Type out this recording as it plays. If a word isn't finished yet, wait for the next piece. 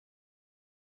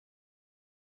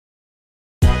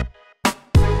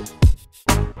Hey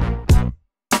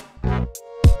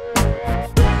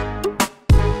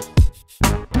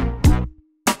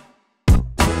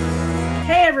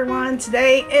everyone,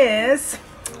 today is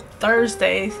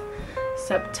Thursday,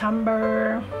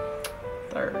 September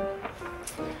 3rd.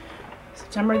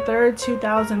 September 3rd,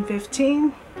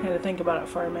 2015. I had to think about it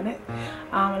for a minute.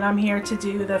 And I'm here to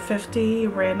do the 50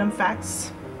 random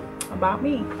facts about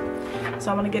me. So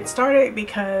I'm going to get started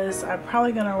because I'm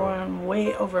probably going to run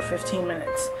way over 15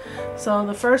 minutes. So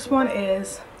the first one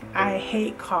is, I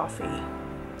hate coffee.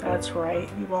 That's right,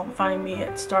 you won't find me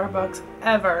at Starbucks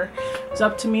ever. If it was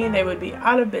up to me, they would be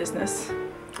out of business.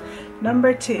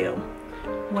 Number 2,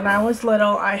 when I was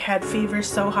little, I had fever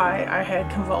so high I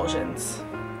had convulsions.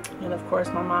 And of course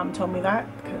my mom told me that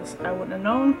because I wouldn't have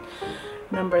known.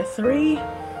 Number 3,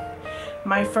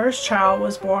 my first child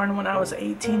was born when I was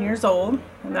 18 years old,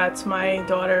 and that's my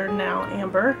daughter now,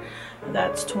 Amber.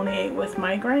 That's 28 with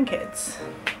my grandkids.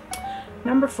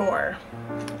 Number 4,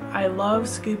 I love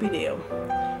Scooby-Doo,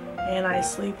 and I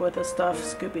sleep with a stuffed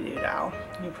Scooby-Doo doll.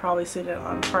 You've probably seen it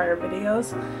on prior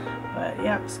videos, but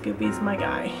yep, Scooby's my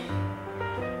guy.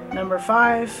 Number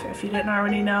 5, if you didn't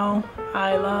already know,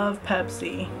 I love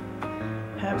Pepsi.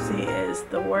 Pepsi is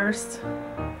the worst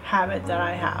habit that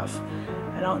I have.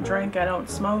 I don't drink, I don't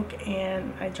smoke,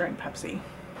 and I drink Pepsi.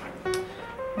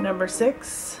 Number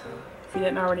 6, if you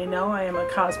didn't already know, I am a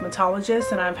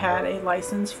cosmetologist and I've had a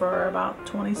license for about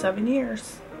 27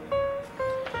 years.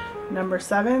 Number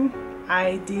 7,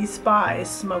 I despise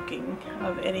smoking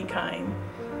of any kind.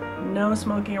 No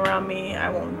smoking around me. I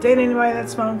won't date anybody that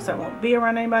smokes. I won't be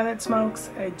around anybody that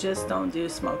smokes. I just don't do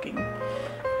smoking.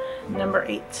 Number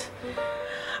 8,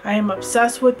 I am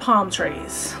obsessed with palm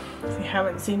trees. If you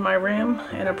haven't seen my room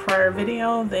in a prior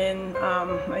video, then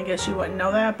I guess you wouldn't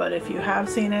know that, but if you have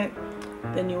seen it,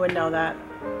 then you would know that.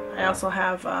 I also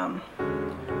have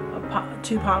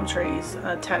 2 palm trees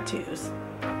tattoos.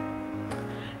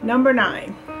 Number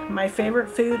 9, my favorite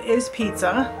food is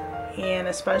pizza, and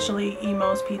especially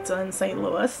Emo's Pizza in St.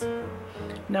 Louis.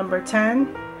 Number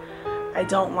 10, I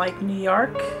don't like New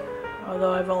York,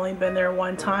 although I've only been there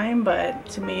one time, but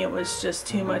to me it was just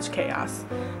too much chaos.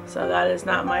 So that is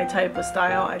not my type of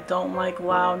style. I don't like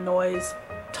loud noise,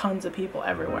 tons of people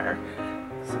everywhere.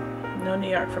 So no New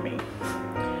York for me.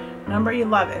 Number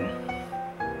 11,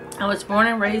 I was born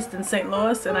and raised in St.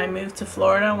 Louis, and I moved to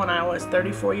Florida when I was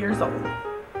 34 years old.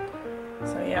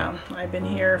 So yeah, I've been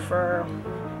here for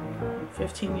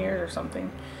 15 years or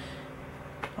something.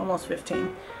 Almost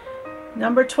 15.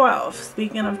 Number 12,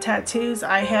 speaking of tattoos,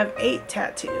 I have 8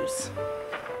 tattoos.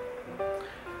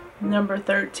 Number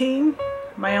 13,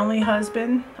 my only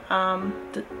husband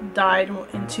died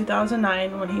in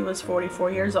 2009 when he was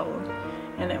 44 years old,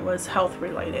 and it was health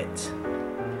related.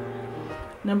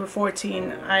 Number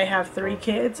 14, I have 3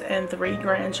 kids and 3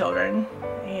 grandchildren,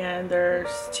 and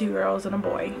there's 2 girls and a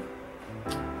boy.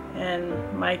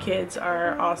 And my kids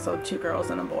are also 2 girls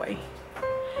and a boy.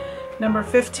 Number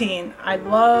 15, I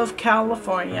love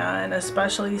California, and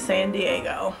especially San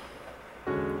Diego.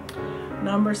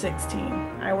 Number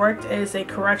 16, I worked as a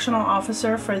correctional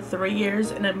officer for 3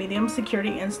 years in a medium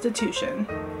security institution.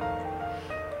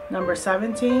 Number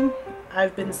 17,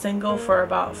 I've been single for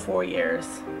about 4 years,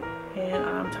 and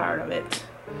I'm tired of it.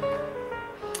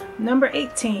 Number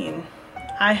 18,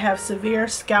 I have severe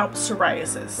scalp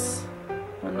psoriasis.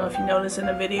 I don't know if you notice in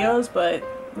the videos, but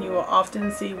you will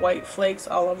often see white flakes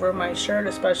all over my shirt,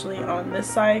 especially on this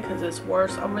side, because it's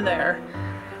worse over there.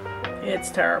 It's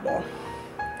terrible.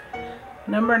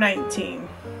 Number 19,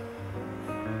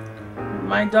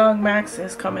 my dog Max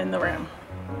has come in the room.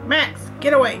 Max,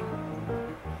 get away.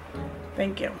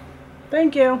 Thank you.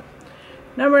 Thank you.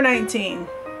 Number 19,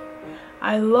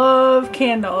 I love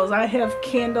candles. I have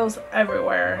candles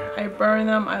everywhere. I burn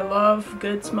them. I love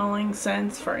good smelling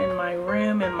scents for in my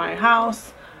room, in my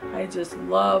house. I just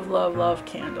love, love, love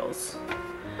candles.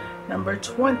 Number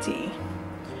 20,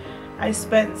 I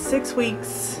spent 6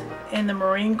 weeks in the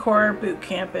Marine Corps boot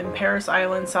camp in Parris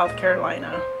Island, South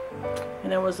Carolina.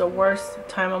 And it was the worst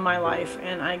time of my life,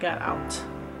 and I got out.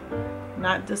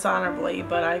 Not dishonorably,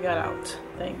 but I got out.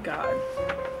 Thank God.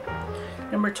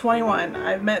 Number 21,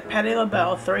 I've met Patti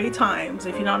LaBelle 3 times.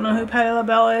 If you don't know who Patti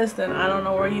LaBelle is, then I don't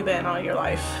know where you've been all your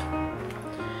life.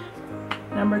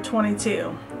 Number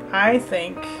 22, I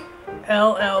think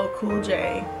LL Cool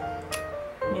J,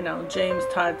 you know, James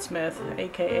Todd Smith,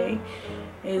 aka,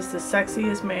 is the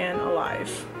sexiest man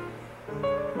alive.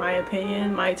 My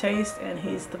opinion, my taste, and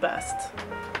he's the best.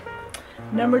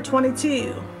 Number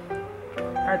 22,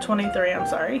 or 23, I'm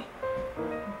sorry.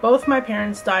 Both my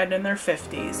parents died in their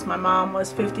 50s. My mom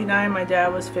was 59, my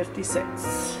dad was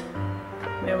 56.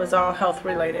 It was all health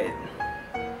related.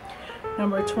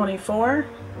 Number 24,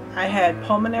 I had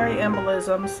pulmonary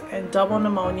embolisms and double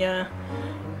pneumonia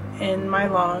in my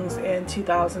lungs in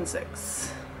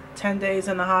 2006. 10 days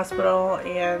in the hospital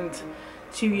and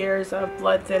 2 years of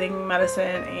blood thinning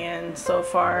medicine, and so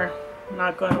far,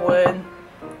 knock on wood,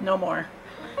 no more.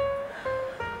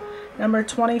 Number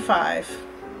 25,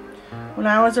 when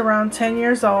I was around 10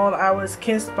 years old, I was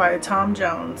kissed by Tom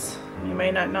Jones. You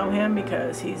may not know him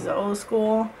because he's old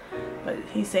school, but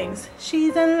he sings,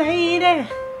 "She's a lady,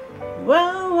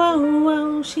 whoa, whoa,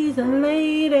 whoa, she's a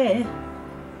lady."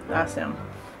 That's him.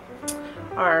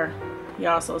 Or he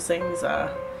also sings,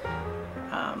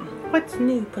 "What's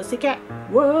new, pussycat?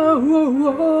 Whoa,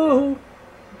 whoa, whoa."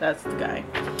 That's the guy.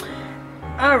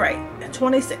 Alright,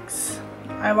 26.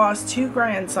 I lost 2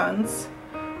 grandsons,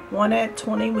 one at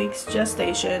 20 weeks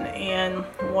gestation and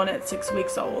one at 6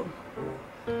 weeks old.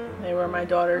 They were my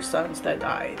daughter's sons that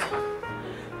died.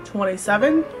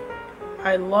 27.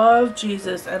 I love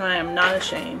Jesus and I am not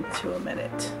ashamed to admit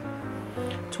it.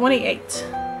 28.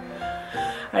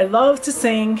 I love to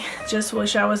sing, just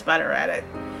wish I was better at it.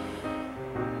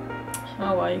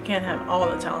 Oh well, you can't have all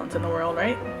the talent in the world,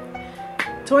 right?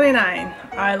 29.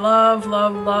 I love,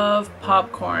 love, love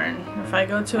popcorn. If I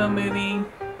go to a movie,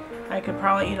 I could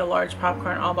probably eat a large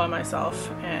popcorn all by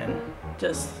myself, and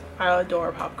I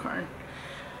adore popcorn.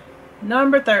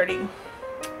 Number 30.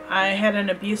 I had an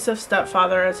abusive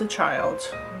stepfather as a child,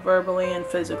 verbally and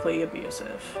physically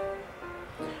abusive.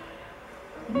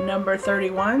 Number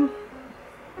 31.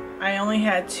 I only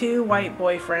had 2 white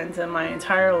boyfriends in my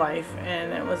entire life,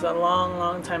 and it was a long,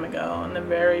 long time ago, in the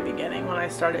very beginning when I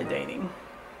started dating.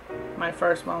 My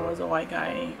first one was a white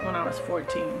guy when I was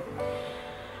 14.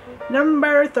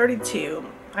 Number 32.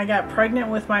 I got pregnant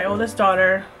with my oldest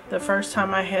daughter the first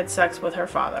time I had sex with her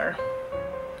father.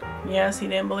 Yes, he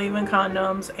didn't believe in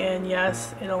condoms, and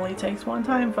yes, it only takes one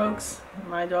time, folks.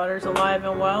 My daughter's alive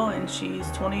and well, and she's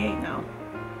 28 now.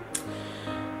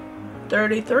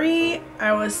 33,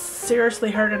 I was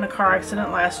seriously hurt in a car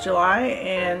accident last July,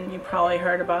 and you probably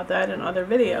heard about that in other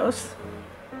videos.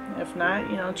 If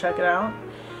not, check it out.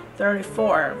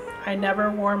 34, I never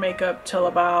wore makeup till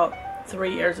about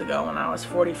 3 years ago when I was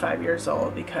 45 years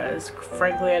old, because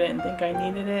frankly I didn't think I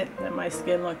needed it, that my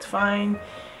skin looked fine,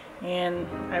 and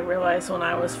I realized when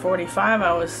I was 45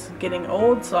 I was getting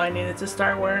old, so I needed to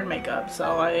start wearing makeup. So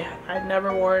I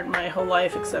never wore it my whole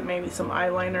life, except maybe some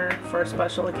eyeliner for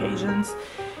special occasions,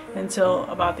 until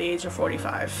about the age of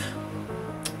 45.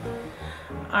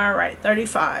 Alright,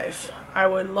 35. I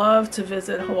would love to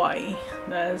visit Hawaii.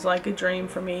 That is like a dream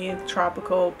for me, a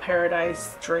tropical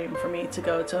paradise dream for me to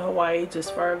go to Hawaii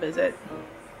just for a visit.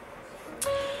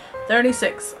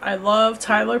 36. I love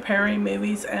Tyler Perry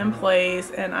movies and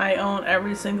plays, and I own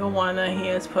every single one that he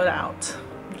has put out.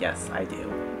 Yes, I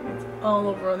do. It's all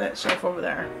over on that shelf over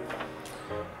there.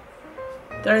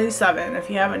 37. If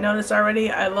you haven't noticed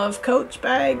already, I love Coach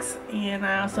bags, and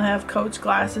I also have Coach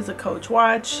glasses, a Coach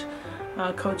watch,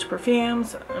 Coach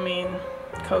perfumes. I mean,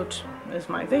 Coach is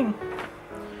my thing.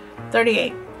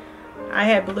 38. I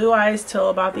had blue eyes till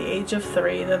about the age of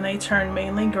 3, then they turned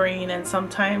mainly green, and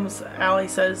sometimes Allie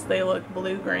says they look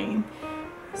blue-green.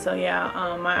 So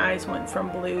yeah, my eyes went from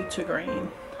blue to green.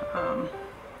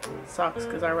 Sucks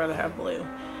because I'd rather have blue.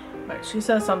 But she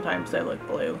says sometimes they look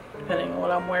blue, depending on what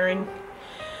I'm wearing.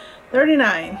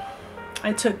 39.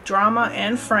 I took drama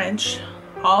and French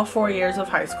all 4 years of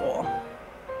high school.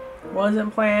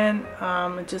 Wasn't planned,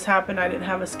 it just happened. I didn't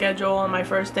have a schedule on my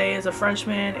first day as a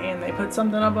freshman, and they put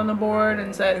something up on the board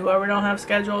and said whoever don't have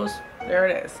schedules, there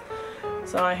it is.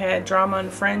 So I had drama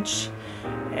and French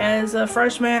as a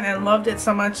freshman and loved it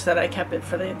so much that I kept it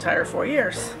for the entire 4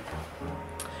 years.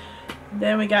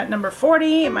 Then we got number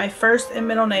 40. My first and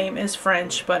middle name is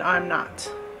French, but I'm not.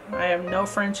 I have no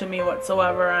French in me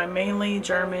whatsoever. I'm mainly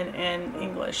German and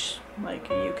English,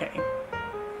 like UK.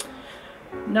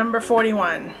 Number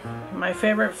 41. My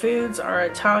favorite foods are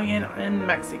Italian and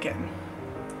Mexican.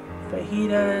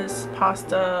 Fajitas,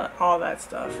 pasta, all that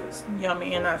stuff is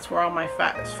yummy, and that's where all my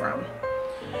fat is from.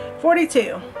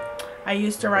 42. I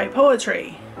used to write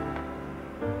poetry.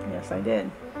 Yes, I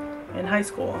did. In high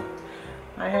school.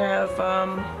 I have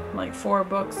like 4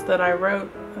 books that I wrote,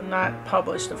 not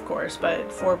published of course,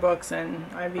 but 4 books, and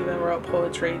I've even wrote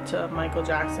poetry to Michael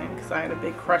Jackson because I had a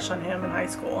big crush on him in high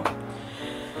school.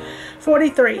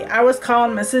 43. I was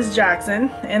called Mrs.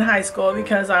 Jackson in high school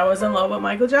because I was in love with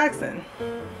Michael Jackson.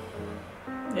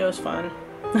 It was fun.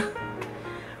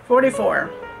 44.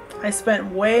 I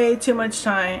spent way too much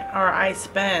time, or I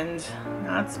spend,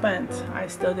 not spent, I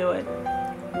still do it,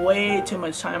 way too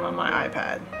much time on my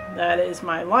iPad. That is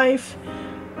my life.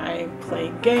 I I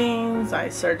play games, I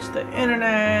search the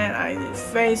internet, I do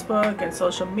Facebook and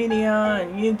social media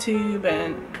and YouTube,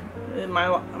 and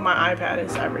my iPad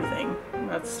is everything.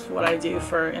 That's what I do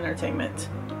for entertainment.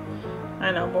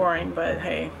 I know, boring, but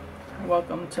hey,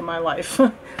 welcome to my life.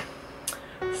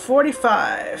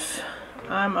 45.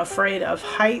 I'm afraid of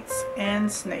heights and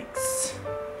snakes.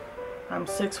 I'm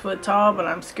 6 foot tall, but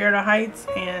I'm scared of heights,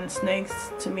 and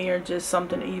snakes to me are just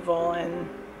something evil, and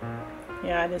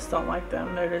yeah, I just don't like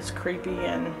them. They're just creepy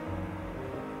and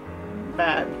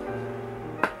bad.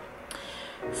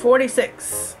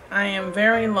 46. I am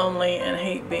very lonely and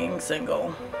hate being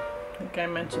single. I think I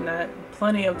mentioned that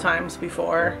plenty of times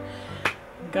before.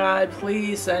 God,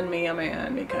 please send me a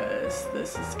man, because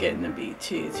this is getting to be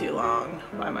too long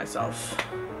by myself.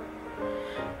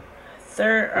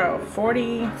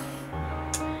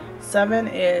 47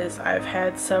 is I've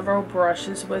had several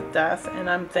brushes with death, and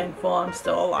I'm thankful I'm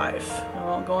still alive. I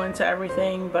won't go into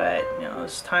everything, but you know,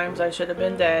 there's times I should have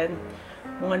been dead.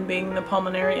 One being the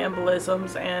pulmonary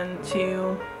embolisms, and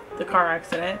 2, the car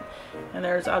accident, and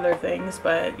there's other things,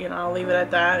 but you know, I'll leave it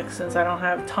at that since I don't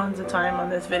have tons of time on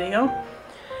this video.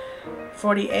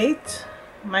 48.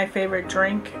 My favorite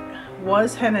drink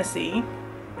was Hennessy,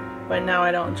 but now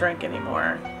I don't drink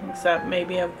anymore, except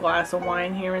maybe a glass of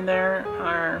wine here and there,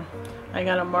 or I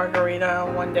got a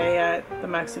margarita one day at the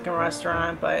Mexican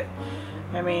restaurant, but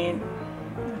I mean,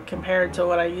 compared to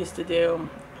what I used to do,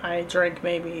 I drink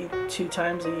maybe 2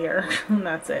 times a year, and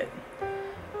that's it.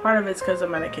 Part of it's because of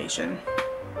medication.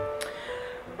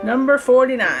 Number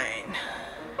 49.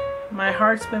 My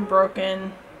heart's been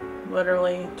broken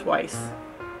literally twice.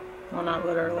 Well, not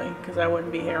literally, because I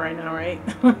wouldn't be here right now, right?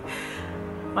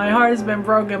 My heart has been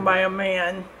broken by a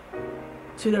man,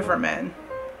 2 different men,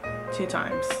 2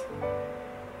 times.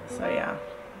 So yeah,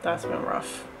 that's been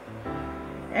rough.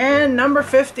 And number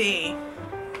 50.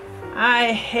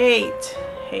 I hate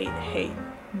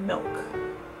milk.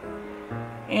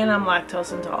 And I'm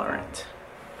lactose intolerant.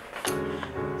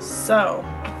 So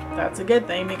that's a good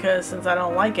thing, because since I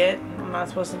don't like it, I'm not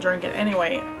supposed to drink it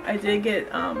anyway. I did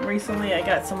get recently I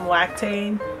got some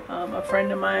Lactaid. A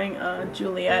friend of mine,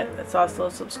 Juliet, that's also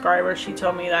a subscriber, she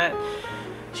told me that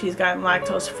she's gotten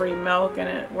lactose free milk and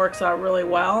it works out really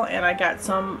well, and I got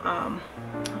some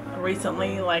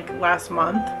recently, like last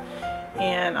month,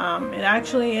 and it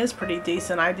actually is pretty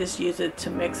decent. I just use it to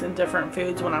mix in different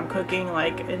foods when I'm cooking,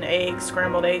 like in eggs,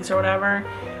 scrambled eggs or whatever.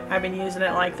 I've been using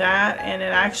it like that, and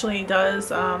it actually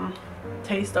does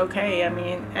taste okay. I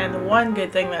mean, and the one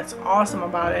good thing that's awesome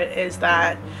about it is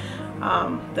that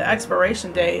the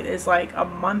expiration date is like a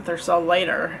month or so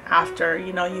later after,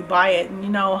 you know, you buy it. And you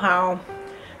know how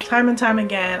time and time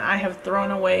again I have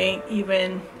thrown away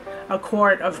even a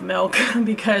quart of milk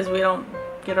because we don't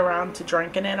get around to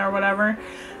drinking it or whatever.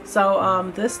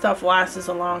 So this stuff lasts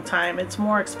a long time. It's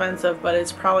more expensive, but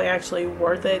it's probably actually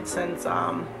worth it, since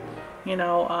you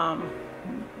know,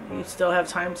 you still have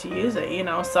time to use it, you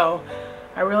know. So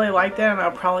I really like that, and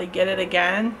I'll probably get it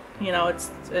again. You know,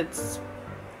 it's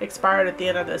expired at the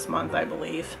end of this month, I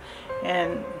believe,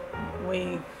 and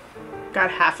we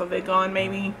got half of it gone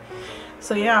maybe.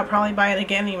 So yeah, I'll probably buy it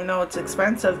again, even though it's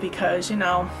expensive, because you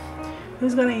know,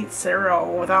 who's gonna eat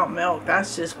cereal without milk?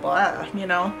 That's just blah, you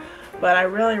know. But I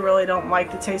really don't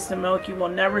like the taste of milk. You will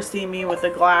never see me with a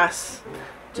glass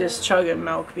just chugging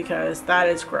milk, because that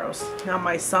is gross. Now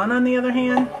my son, on the other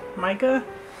hand, Micah,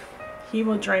 he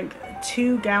will drink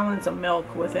 2 gallons of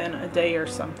milk within a day or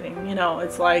something. You know,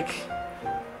 it's like,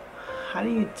 how do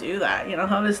you do that? You know,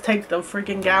 he'll just take the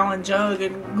freaking gallon jug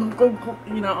and,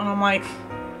 you know, and I'm like,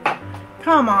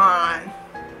 come on.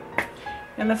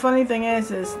 And the funny thing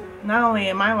is not only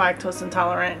am I lactose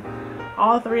intolerant,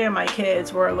 all 3 of my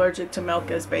kids were allergic to milk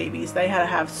as babies. They had to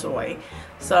have soy.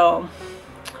 So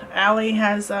Allie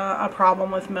has a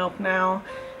problem with milk now,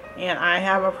 and I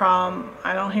have a problem.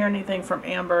 I don't hear anything from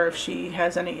Amber if she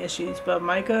has any issues, but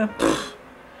Micah,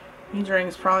 he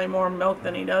drinks probably more milk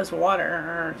than he does water,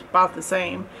 or about the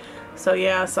same. So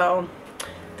yeah, so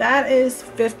that is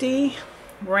 50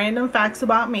 random facts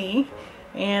about me,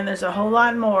 and there's a whole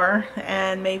lot more,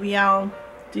 and maybe I'll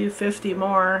do 50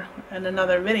 more in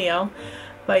another video.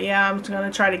 But yeah, I'm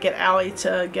going to try to get Allie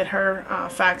to get her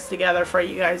facts together for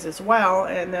you guys as well,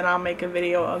 and then I'll make a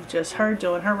video of just her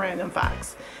doing her random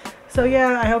facts. So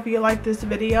yeah, I hope you liked this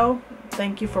video.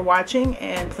 Thank you for watching,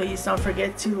 and please don't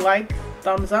forget to like,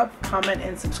 thumbs up, comment,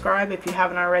 and subscribe if you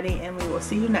haven't already, and we will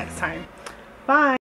see you next time. Bye!